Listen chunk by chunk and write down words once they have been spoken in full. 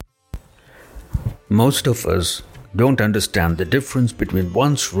Most of us don't understand the difference between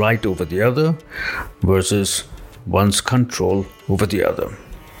one's right over the other versus one's control over the other.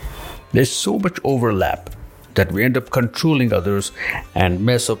 There's so much overlap that we end up controlling others and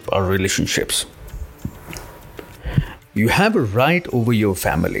mess up our relationships. You have a right over your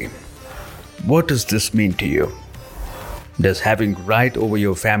family. What does this mean to you? Does having right over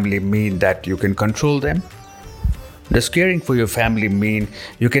your family mean that you can control them? Does caring for your family mean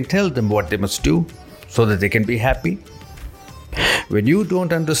you can tell them what they must do so that they can be happy? When you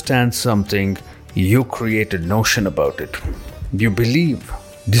don't understand something, you create a notion about it. You believe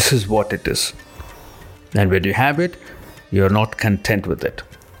this is what it is. And when you have it, you're not content with it.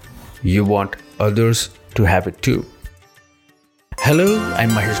 You want others to have it too. Hello, I'm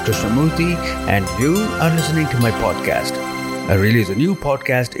Mahesh Krishnamurthy, and you are listening to my podcast. I release a new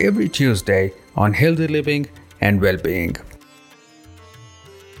podcast every Tuesday on healthy living and well-being.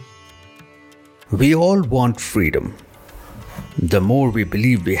 We all want freedom. The more we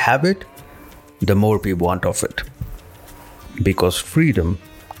believe we have it, the more we want of it. Because freedom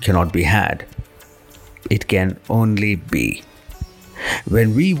cannot be had. It can only be.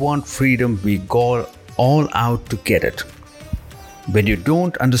 When we want freedom, we go all out to get it. When you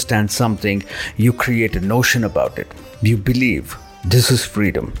don't understand something, you create a notion about it. You believe this is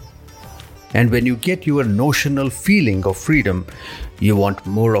freedom. And when you get your notional feeling of freedom, you want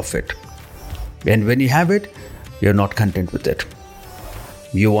more of it. And when you have it, you're not content with it.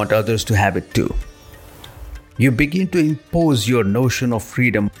 You want others to have it too. You begin to impose your notion of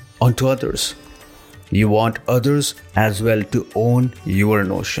freedom onto others. You want others as well to own your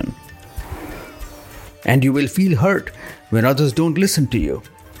notion. And you will feel hurt when others don't listen to you.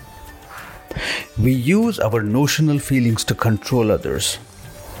 We use our notional feelings to control others.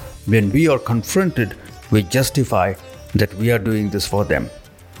 When we are confronted, we justify that we are doing this for them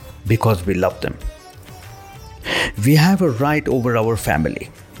because we love them. We have a right over our family.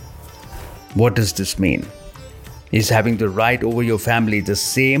 What does this mean? Is having the right over your family the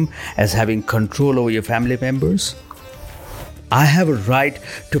same as having control over your family members? I have a right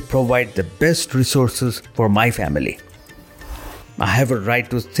to provide the best resources for my family. I have a right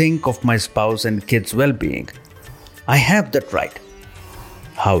to think of my spouse and kids' well-being. I have that right.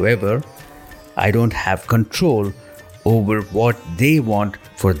 However, I don't have control over what they want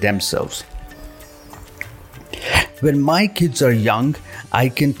for themselves. When my kids are young, I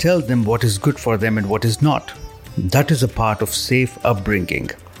can tell them what is good for them and what is not. That is a part of safe upbringing.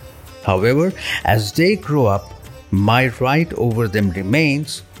 However, as they grow up, my right over them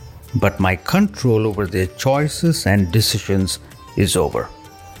remains, but my control over their choices and decisions is over.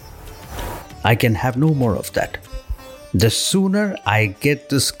 I can have no more of that. The sooner I get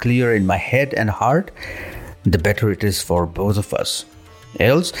this clear in my head and heart, the better it is for both of us.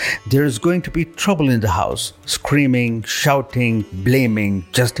 Else, there is going to be trouble in the house, screaming, shouting, blaming,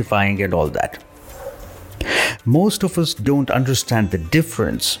 justifying, and all that. Most of us don't understand the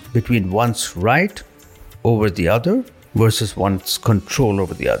difference between one's right over the other versus one's control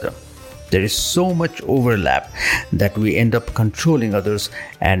over the other. There is so much overlap that we end up controlling others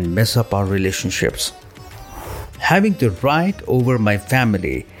and mess up our relationships. Having the right over my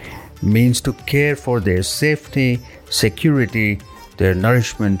family means to care for their safety, security, their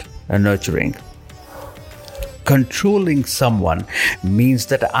nourishment, and nurturing. Controlling someone means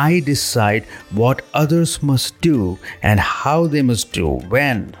that I decide what others must do and how they must do,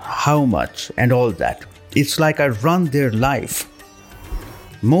 when, how much, and all that. It's like I run their life.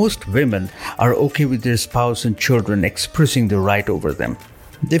 Most women are okay with their spouse and children expressing their right over them.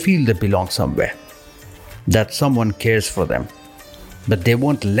 They feel they belong somewhere, that someone cares for them, but they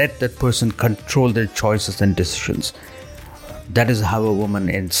won't let that person control their choices and decisions. That is how a woman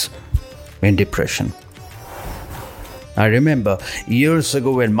ends in depression. I remember years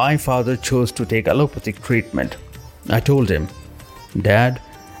ago when my father chose to take allopathic treatment. I told him, "Dad,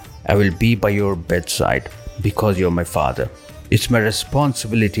 I will be by your bedside because you're my father. It's my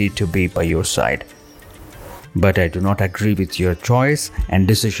responsibility to be by your side. But I do not agree with your choice and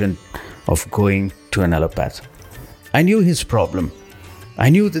decision of going to an allopath." I knew his problem. I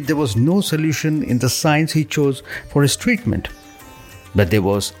knew that there was no solution in the science he chose for his treatment. But there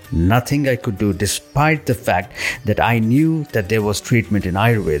was nothing I could do despite the fact that I knew that there was treatment in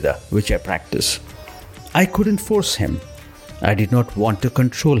Ayurveda, which I practice. I couldn't force him. I did not want to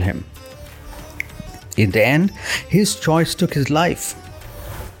control him. In the end, his choice took his life.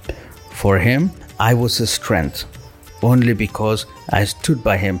 For him, I was his strength, only because I stood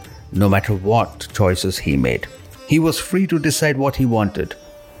by him no matter what choices he made. He was free to decide what he wanted.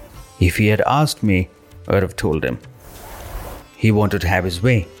 If he had asked me, I would have told him. He wanted to have his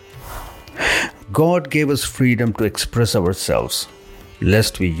way. God gave us freedom to express ourselves,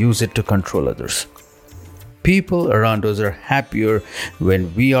 lest we use it to control others. People around us are happier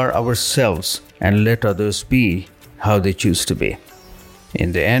when we are ourselves and let others be how they choose to be.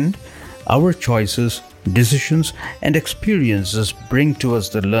 In the end, our choices, decisions, and experiences bring to us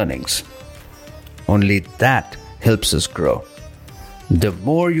the learnings. Only that helps us grow. The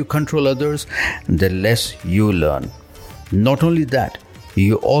more you control others, the less you learn. Not only that,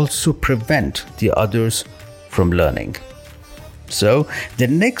 you also prevent the others from learning. So, the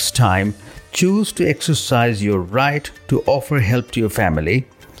next time, choose to exercise your right to offer help to your family,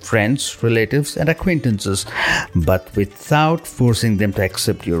 friends, relatives, and acquaintances, but without forcing them to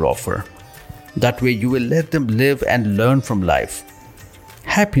accept your offer. That way, you will let them live and learn from life.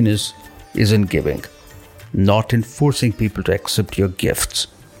 Happiness is in giving, not in forcing people to accept your gifts.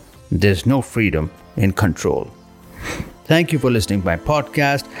 There's no freedom in control. Thank you for listening to my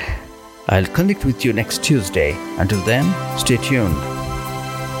podcast. I'll connect with you next Tuesday. Until then, stay tuned.